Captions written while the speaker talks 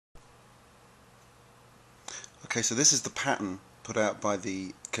Okay, so this is the pattern put out by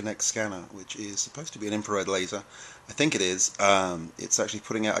the Kinect scanner, which is supposed to be an infrared laser. I think it is. It's actually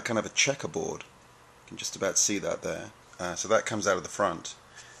putting out a kind of a checkerboard. You can just about see that there. So that comes out of the front,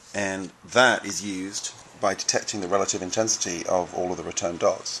 and that is used by detecting the relative intensity of all of the return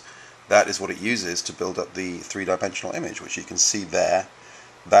dots. That is what it uses to build up the three-dimensional image, which you can see there.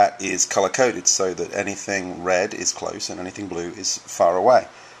 That is color-coded so that anything red is close and anything blue is far away.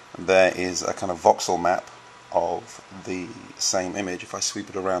 And there is a kind of voxel map of the same image. If I sweep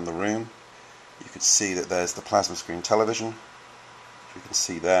it around the room, you can see that there's the plasma screen television, which you can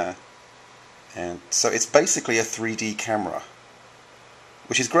see there. And so it's basically a 3D camera,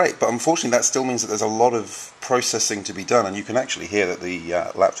 which is great, but unfortunately that still means that there's a lot of processing to be done, and you can actually hear that the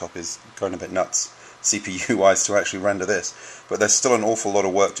laptop is going a bit nuts CPU-wise to actually render this. But there's still an awful lot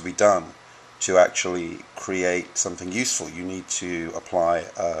of work to be done to actually create something useful. You need to apply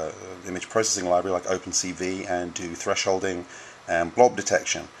an image processing library like OpenCV and do thresholding and blob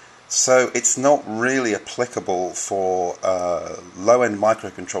detection. So it's not really applicable for a low-end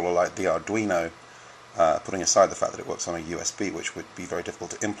microcontroller like the Arduino, putting aside the fact that it works on a USB, which would be very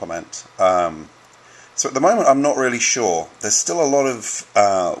difficult to implement. So at the moment I'm not really sure. There's still a lot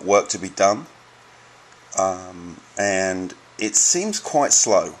of work to be done, and it seems quite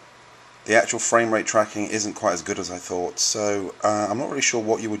slow. The actual frame rate tracking isn't quite as good as I thought, so I'm not really sure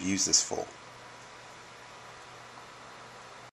what you would use this for.